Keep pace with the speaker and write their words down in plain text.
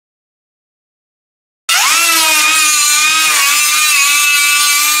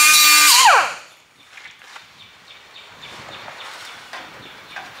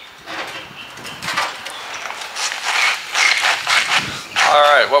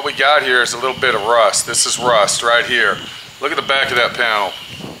what we got here is a little bit of rust. This is rust right here. Look at the back of that panel.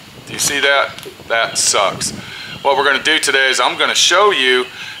 Do you see that? That sucks. What we're going to do today is I'm going to show you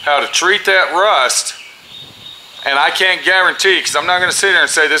how to treat that rust. And I can't guarantee, because I'm not going to sit here and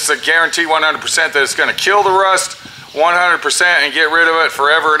say this is a guarantee 100% that it's going to kill the rust 100% and get rid of it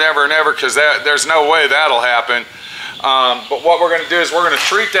forever and ever and ever, because there's no way that'll happen. But what we're going to do is we're going to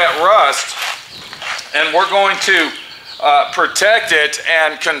treat that rust, and we're going to protect it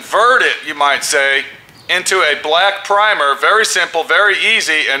and convert it, you might say, into a black primer. Very simple, very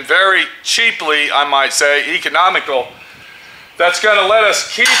easy, and very cheaply, I might say, economical. That's going to let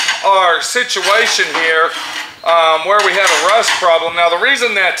us keep our situation here where we have a rust problem. Now, the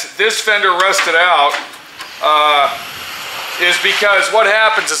reason that this fender rusted out is because what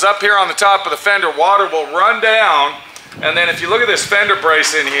happens is up here on the top of the fender, water will run down, and then if you look at this fender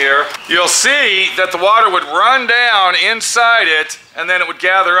brace in here, you'll see that the water would run down inside it, and then it would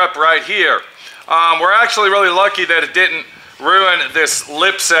gather up right here. We're actually really lucky that it didn't ruin this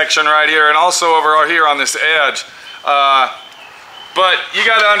lip section right here, and also over here on this edge. But you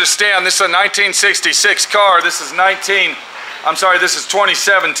got to understand, this is a 1966 car. This is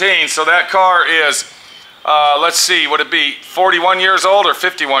 2017. So that car is, let's see, would it be 41 years old or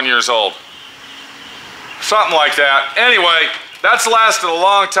 51 years old? Something like that. Anyway, that's lasted a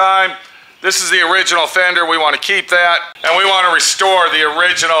long time. This is the original fender. We want to keep that, and we want to restore the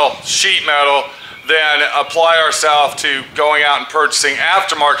original sheet metal, then apply ourselves to going out and purchasing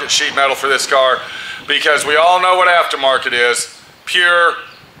aftermarket sheet metal for this car, because we all know what aftermarket is. Pure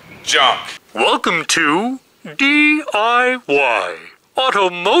junk. Welcome to D.I.Y.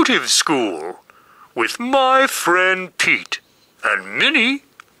 Automotive School with my friend Pete and Minnie,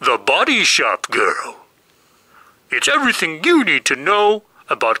 the body shop girl. It's everything you need to know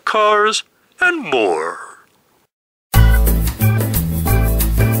about cars and more.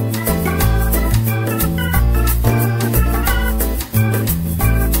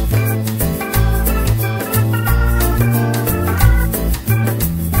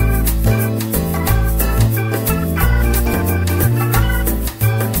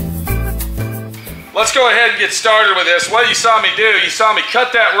 Let's go ahead and get started with this. What you saw me do, you saw me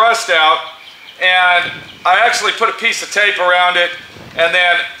cut that rust out, and I actually put a piece of tape around it and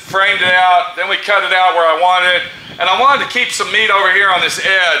then framed it out. Then we cut it out where I wanted it, and I wanted to keep some meat over here on this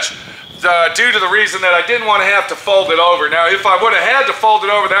edge due to the reason that I didn't want to have to fold it over. Now, if I would have had to fold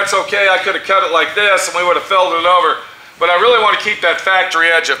it over, that's okay. I could have cut it like this and we would have folded it over, but I really want to keep that factory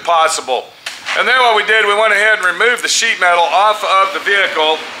edge if possible. And then what we did, we went ahead and removed the sheet metal off of the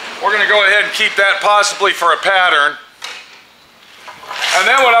vehicle. We're going to go ahead and keep that possibly for a pattern. And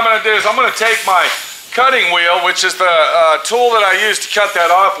then what I'm going to do is I'm going to take my cutting wheel, which is the tool that I use to cut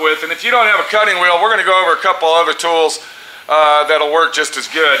that off with. And if you don't have a cutting wheel, we're going to go over a couple other tools that'll work just as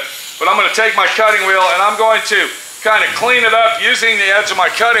good. But I'm going to take my cutting wheel and I'm going to kind of clean it up using the edge of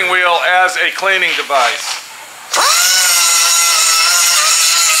my cutting wheel as a cleaning device.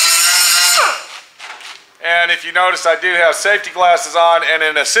 And if you notice, I do have safety glasses on, and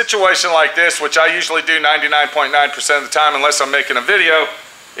in a situation like this, which I usually do 99.9% of the time unless I'm making a video,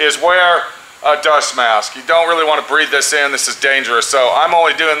 is wear a dust mask. You don't really want to breathe this in. This is dangerous. So I'm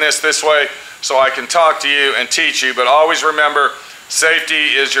only doing this way so I can talk to you and teach you, but always remember,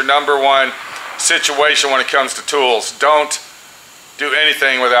 safety is your #1 situation when it comes to tools. Don't do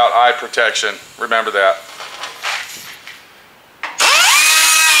anything without eye protection. Remember that.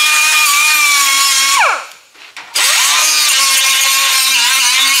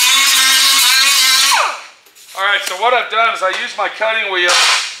 Alright, so what I've done is I use my cutting wheel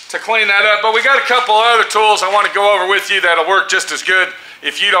to clean that up, but we got a couple other tools I want to go over with you that'll work just as good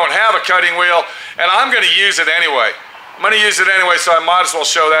if you don't have a cutting wheel, and I'm going to use it anyway. I'm going to use it anyway, so I might as well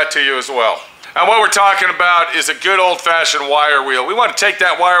show that to you as well. And what we're talking about is a good old-fashioned wire wheel. We want to take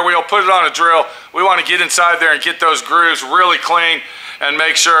that wire wheel, put it on a drill. We want to get inside there and get those grooves really clean and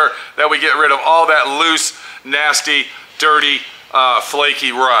make sure that we get rid of all that loose, nasty, dirty,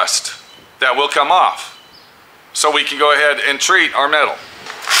 flaky rust that will come off, so we can go ahead and treat our metal.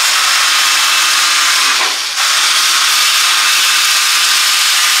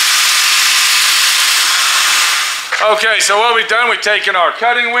 Okay, so what we've done, we've taken our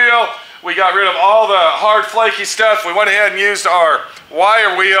cutting wheel, we got rid of all the hard flaky stuff, we went ahead and used our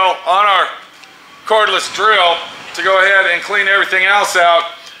wire wheel on our cordless drill to go ahead and clean everything else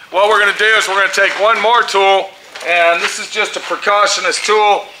out. What we're going to do is we're going to take one more tool, and this is just a precautionist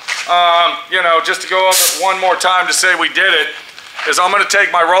tool. You know, just to go over it one more time to say we did it, is I'm going to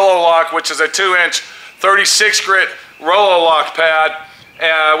take my Rollo-Lock, which is a 2-inch 36 grit Rollo-Lock pad,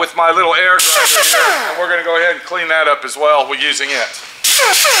 with my little air grinder here, and we're going to go ahead and clean that up as well. We're using it.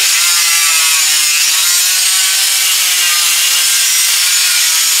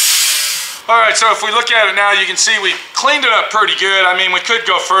 Alright, so if we look at it now, you can see we cleaned it up pretty good. I mean, we could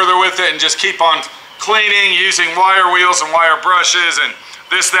go further with it and just keep on cleaning using wire wheels and wire brushes and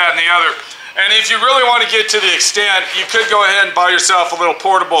this, that, and the other. And if you really want to get to the extent, you could go ahead and buy yourself a little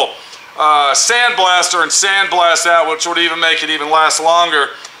portable sandblaster and sandblast that, which would even make it even last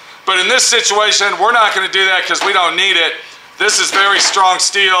longer. But in this situation, we're not going to do that because we don't need it. This is very strong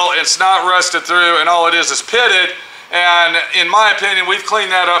steel. It's not rusted through, and all it is pitted. And in my opinion, we've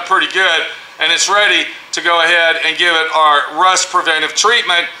cleaned that up pretty good, and it's ready to go ahead and give it our rust preventive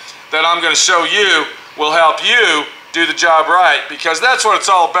treatment that I'm going to show you will help you do the job right, because that's what it's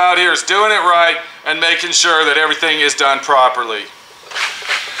all about here, is doing it right and making sure that everything is done properly.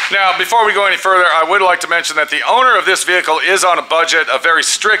 Now, before we go any further, I would like to mention that the owner of this vehicle is on a budget, a very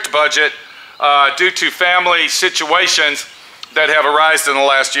strict budget, due to family situations that have arisen in the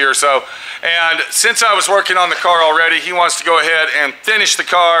last year or so. And since I was working on the car already, he wants to go ahead and finish the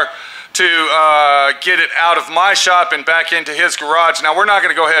car to get it out of my shop and back into his garage. Now, we're not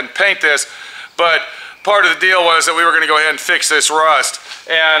going to go ahead and paint this, but part of the deal was that we were going to go ahead and fix this rust.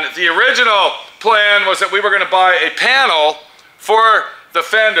 And the original plan was that we were going to buy a panel for the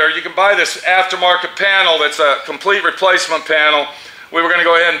fender. You can buy this aftermarket panel that's a complete replacement panel. We were going to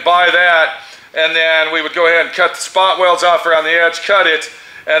go ahead and buy that, and then we would go ahead and cut the spot welds off around the edge, cut it,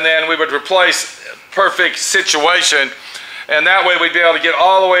 and then we would replace perfect situation. And that way we'd be able to get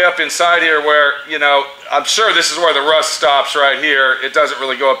all the way up inside here where, you know, I'm sure this is where the rust stops right here. It doesn't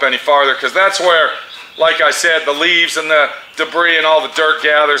really go up any farther, because that's where, like I said, the leaves and the debris and all the dirt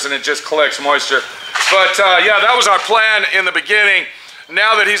gathers and it just collects moisture. But yeah, that was our plan in the beginning.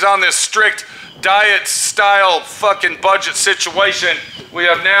 Now that he's on this strict diet style fucking budget situation, we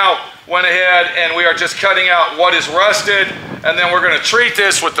have now went ahead and we are just cutting out what is rusted, and then we're going to treat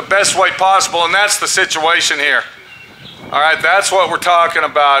this with the best way possible, and that's the situation here. All right, that's what we're talking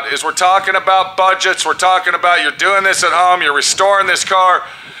about, is we're talking about budgets. We're talking about you're doing this at home, you're restoring this car.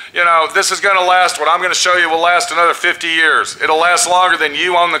 You know, this is going to last, what I'm going to show you will last another 50 years. It'll last longer than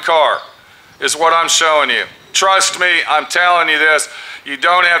you own the car, is what I'm showing you. Trust me, I'm telling you this. You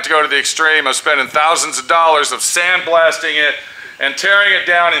don't have to go to the extreme of spending thousands of dollars of sandblasting it and tearing it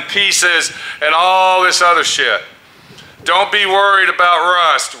down in pieces and all this other shit. Don't be worried about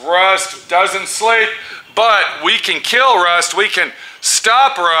rust. Rust doesn't sleep, but we can kill rust. We can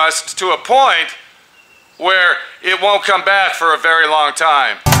stop rust to a point where it won't come back for a very long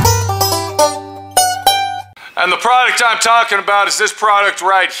time. And the product I'm talking about is this product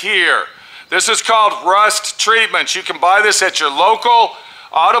right here. This is called Rust Treatment. You can buy this at your local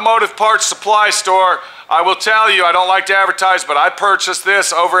automotive parts supply store. I will tell you, I don't like to advertise, but I purchased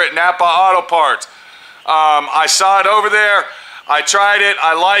this over at Napa Auto Parts. I saw it over there. I tried it.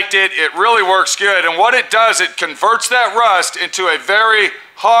 I liked it. It really works good. And what it does, it converts that rust into a very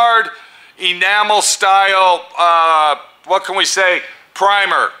hard enamel style, what can we say,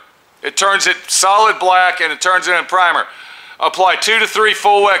 primer. It turns it solid black and it turns it in primer. Apply 2 to 3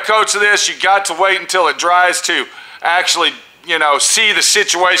 full wet coats of this. You got to wait until it dries to actually, you know, see the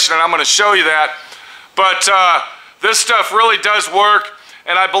situation, and I'm going to show you that. But this stuff really does work,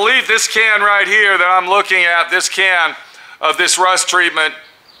 and I believe this can right here that I'm looking at, this can of this rust treatment,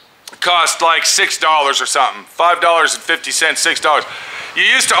 cost like $6 or something, $5.50, $6. You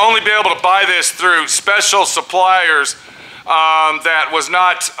used to only be able to buy this through special suppliers that was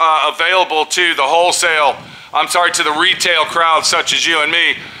not available to the wholesale, to the retail crowd such as you and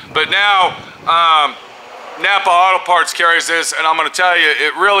me. But now, Napa Auto Parts carries this, and I'm going to tell you,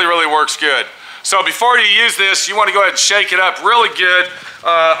 it really, really works good. So before you use this, you want to go ahead and shake it up really good.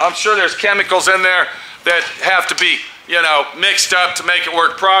 I'm sure there's chemicals in there that have to be, you know, mixed up to make it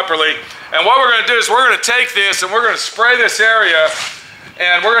work properly. And what we're going to do is we're going to take this and we're going to spray this area,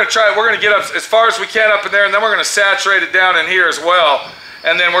 and we're going to get up as far as we can up in there, and then we're going to saturate it down in here as well.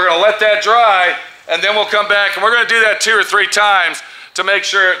 And then we're going to let that dry, and then we'll come back and we're going to do that 2 or 3 times to make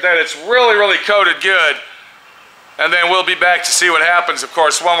sure that it's really, really coated good. And then we'll be back to see what happens, of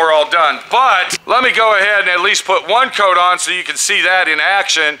course, when we're all done. But let me go ahead and at least put 1 coat on so you can see that in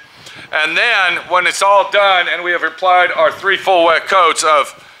action. And then when it's all done and we have applied our 3 full wet coats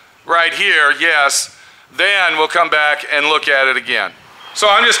of right here, yes, then we'll come back and look at it again. So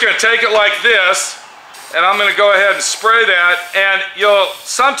I'm just going to take it like this, and I'm going to go ahead and spray that, and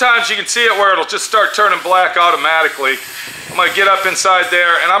sometimes you can see it where it'll just start turning black automatically. I'm going to get up inside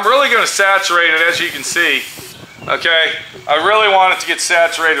there, and I'm really going to saturate it, as you can see. Okay, I really want it to get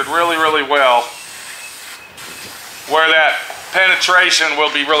saturated really, really well, where that penetration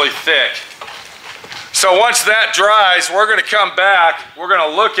will be really thick. So once that dries, we're going to come back. We're going to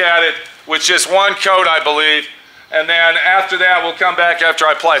look at it with just one coat, I believe. And then after that, we'll come back after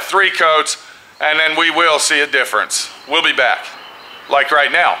I apply 3 coats, and then we will see a difference. We'll be back, like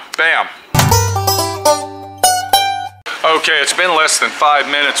right now. Bam. Okay, it's been less than 5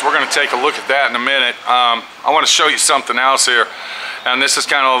 minutes. We're going to take a look at that in a minute. I want to show you something else here. And this is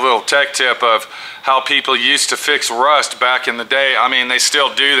kind of a little tech tip of how people used to fix rust back in the day. I mean, they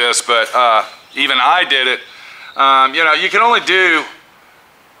still do this, but even I did it. You know, you can only do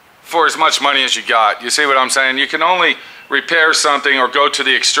for as much money as you got. You see what I'm saying? You can only repair something or go to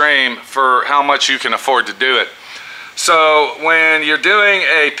the extreme for how much you can afford to do it. So when you're doing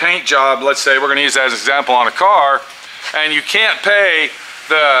a paint job, let's say we're going to use that as an example on a car, and you can't pay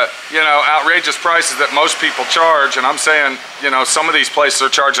the, you know, outrageous prices that most people charge, and I'm saying, you know, some of these places are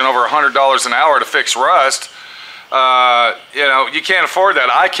charging over $100 an hour to fix rust. You know, you can't afford that.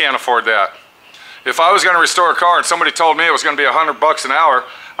 I can't afford that. If I was going to restore a car and somebody told me it was going to be $100 an hour,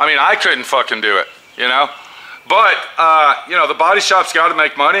 I mean, I couldn't fucking do it, you know? But, you know, the body shop's got to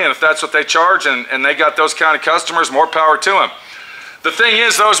make money, and if that's what they charge and they got those kind of customers, more power to them. The thing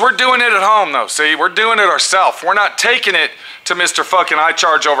is, though, is we're doing it at home, though, see? We're doing it ourselves. We're not taking it to Mr. fucking I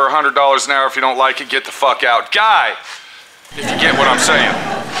charge over $100 an hour. If you don't like it, get the fuck out. Guy, if you get what I'm saying.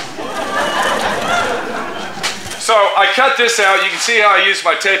 So I cut this out. You can see how I used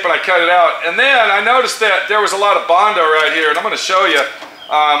my tape and I cut it out. And then I noticed that there was a lot of Bondo right here, and I'm going to show you.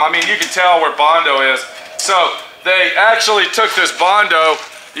 I mean, you can tell where Bondo is. So they actually took this Bondo.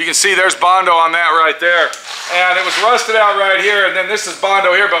 You can see there's Bondo on that right there. And it was rusted out right here, and then this is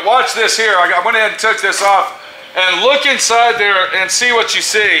Bondo here. But watch this here. I went ahead and took this off. And look inside there and see what you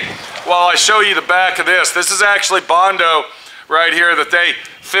see while I show you the back of this. This is actually Bondo right here that they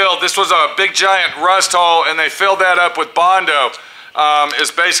filled. This was a big giant rust hole, and they filled that up with Bondo,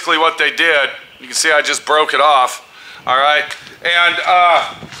 is basically what they did. You can see I just broke it off. All right. And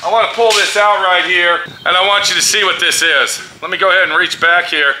I want to pull this out right here, and I want you to see what this is. Let me go ahead and reach back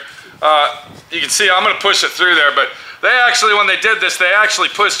here. You can see I'm going to push it through there, but they actually, when they did this, they actually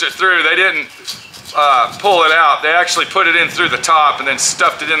pushed it through. They didn't pull it out. They actually put it in through the top and then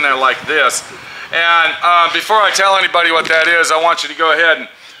stuffed it in there like this. And before I tell anybody what that is, I want you to go ahead and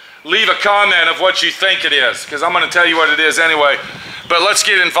leave a comment of what you think it is, because I'm going to tell you what it is anyway. But let's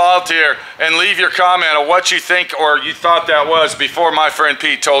get involved here and leave your comment of what you think or you thought that was before my friend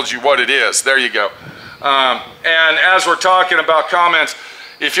Pete told you what it is. There you go. And as we're talking about comments,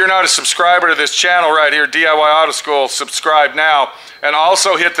 if you're not a subscriber to this channel right here, DIY Auto School, subscribe now. And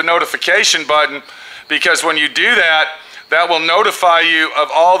also hit the notification button, because when you do that, that will notify you of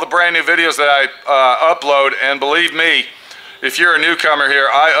all the brand new videos that I upload. And believe me, if you're a newcomer here,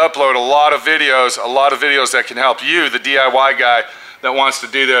 I upload a lot of videos that can help you, the DIY guy that wants to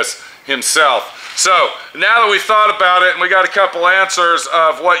do this himself. So now that we've thought about it and we got a couple answers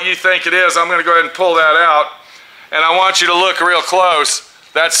of what you think it is, I'm going to go ahead and pull that out. And I want you to look real close.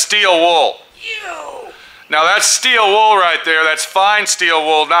 That's steel wool. Ew. Now that's steel wool right there. That's fine steel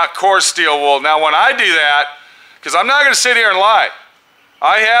wool, not coarse steel wool. Now when I do that, because I'm not going to sit here and lie,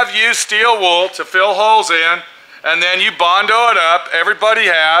 I have used steel wool to fill holes in, and then you Bondo it up. Everybody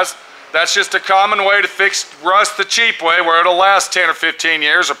has. That's just a common way to fix rust the cheap way, where it'll last 10 or 15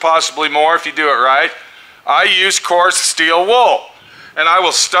 years or possibly more if you do it right. I use coarse steel wool, and I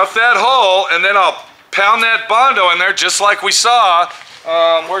will stuff that hole, and then I'll pound that Bondo in there just like we saw.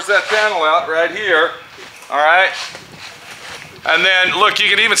 Where's that panel out? Right here. All right. And then look, you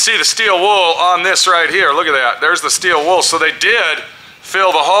can even see the steel wool on this right here. Look at that. There's the steel wool. So they did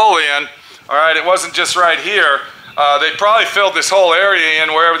fill the hole in. All right. It wasn't just right here. They probably filled this whole area in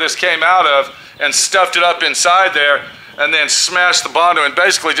wherever this came out of and stuffed it up inside there and then smashed the Bondo in,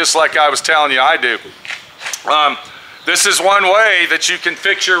 basically just like I was telling you I do. This is one way that you can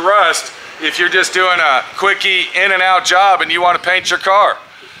fix your rust if you're just doing a quickie in and out job and you want to paint your car.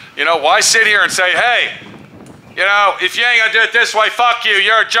 You know, why sit here and say, hey, you know, if you ain't gonna do it this way, fuck you,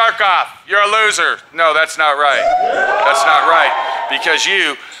 you're a jerk off, you're a loser. No, that's not right. That's not right, because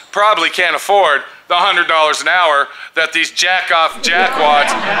you probably can't afford the $100 an hour that these jack-off jackwads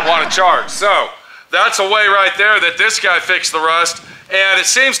want to charge. So that's a way right there that this guy fixed the rust, and it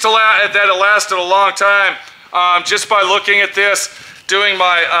seems to that it lasted a long time. Just by looking at this, doing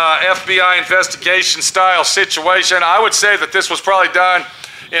my FBI investigation style situation, I would say that this was probably done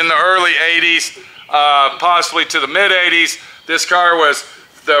in the early 80s, possibly to the mid 80s. This car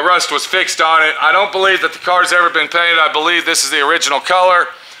the rust was fixed on it. I don't believe that the car's ever been painted. I believe this is the original color,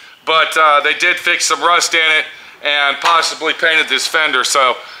 but they did fix some rust in it and possibly painted this fender.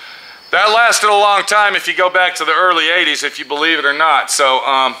 So That lasted a long time if you go back to the early 80s, if you believe it or not. So,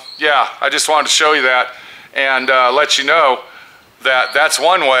 yeah, I just wanted to show you that and let you know that that's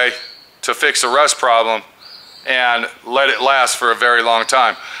one way to fix a rust problem and let it last for a very long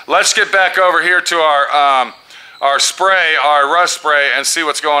time. Let's get back over here to our spray, our rust spray, and see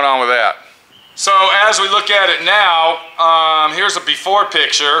what's going on with that. So as we look at it now, here's a before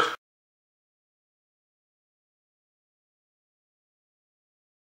picture.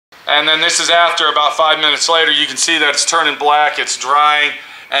 And then this is after, about 5 minutes later. You can see that it's turning black, it's drying,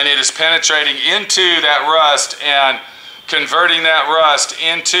 and it is penetrating into that rust and converting that rust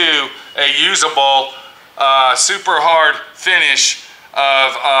into a usable, super hard finish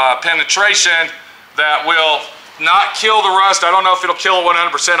of penetration that will not kill the rust. I don't know if it'll kill it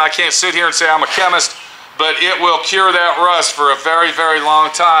 100%. I can't sit here and say I'm a chemist, but it will cure that rust for a very, very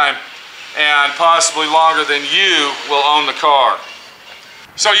long time, and possibly longer than you will own the car.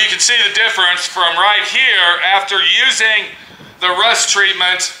 So you can see the difference from right here after using the rust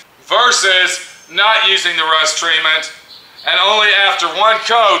treatment versus not using the rust treatment, and only after one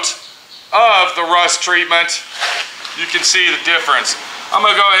coat of the rust treatment you can see the difference. I'm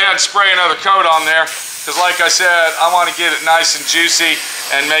going to go ahead and spray another coat on there because, like I said, I want to get it nice and juicy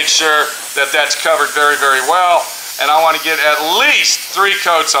and make sure that that's covered very, very well, and I want to get at least 3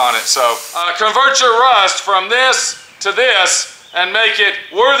 coats on it. So convert your rust from this to this and make it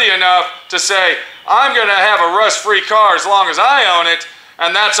worthy enough to say, I'm going to have a rust-free car as long as I own it,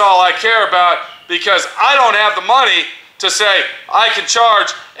 and that's all I care about, because I don't have the money to say I can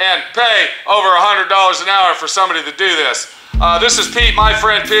charge and pay over $100 an hour for somebody to do this. This is Pete, my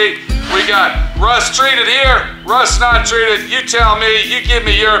friend Pete. We got rust treated here, rust not treated. You tell me, you give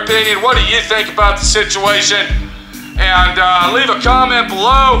me your opinion. What do you think about the situation? And leave a comment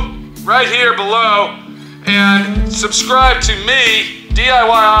below, right here below. And subscribe to me,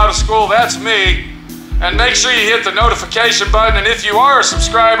 D.I.Y. Auto School, that's me. And make sure you hit the notification button. And if you are a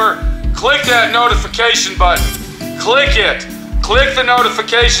subscriber, click that notification button. Click it. Click the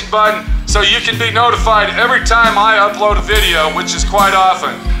notification button so you can be notified every time I upload a video, which is quite often.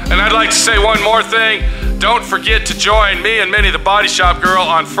 And I'd like to say one more thing. Don't forget to join me and Minnie the Body Shop Girl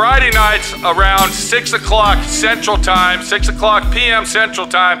on Friday nights around 6 o'clock Central Time, 6 o'clock p.m. Central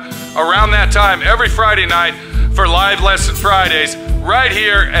Time, around that time every Friday night for Live Lesson Fridays, right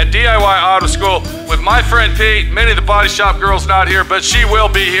here at D.I.Y. Auto School with my friend Pete. Minnie the Body Shop Girl's not here, but she will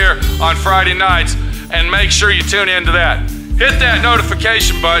be here on Friday nights, and make sure you tune into that. Hit that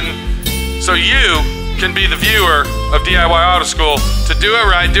notification button so you can be the viewer of D.I.Y. Auto School to do it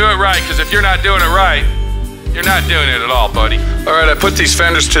right, because if you're not doing it right, you're not doing it at all, buddy. All right, I put these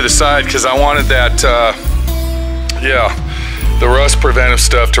fenders to the side because I wanted that, the rust preventive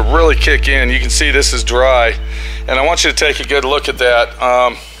stuff to really kick in. You can see this is dry, and I want you to take a good look at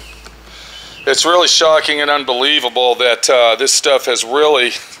that. It's really shocking and unbelievable that this stuff has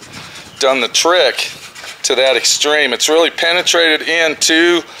really done the trick to that extreme. It's really penetrated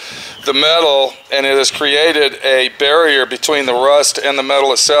into the metal, and it has created a barrier between the rust and the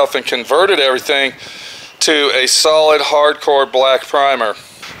metal itself and converted everything to a solid hardcore black primer.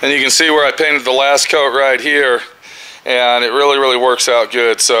 And you can see where I painted the last coat right here, and it really works out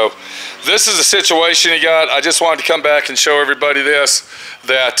good. So this is the situation you got. I just wanted to come back and show everybody this,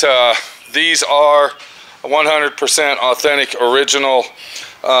 that these are 100% authentic, original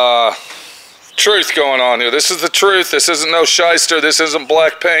truth going on here. This is the truth. This isn't no shyster. This isn't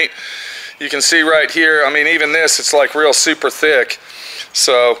black paint. You can see right here, I mean, even this, it's like real super thick.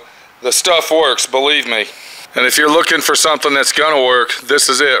 So the stuff works, believe me. And if you're looking for something that's gonna work, this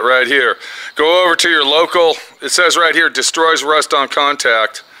is it right here. Go over to your local, it says right here, destroys rust on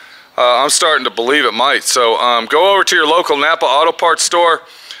contact. I'm starting to believe it might. So go over to your local Napa Auto Parts store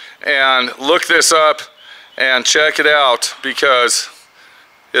and look this up and check it out, because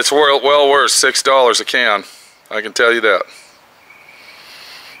it's well worth $6 a can. I can tell you that.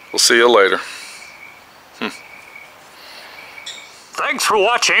 We'll see you later. Thanks for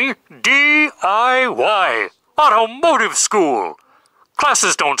watching D.I.Y. Automotive School.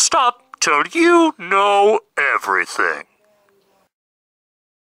 Classes don't stop till you know everything.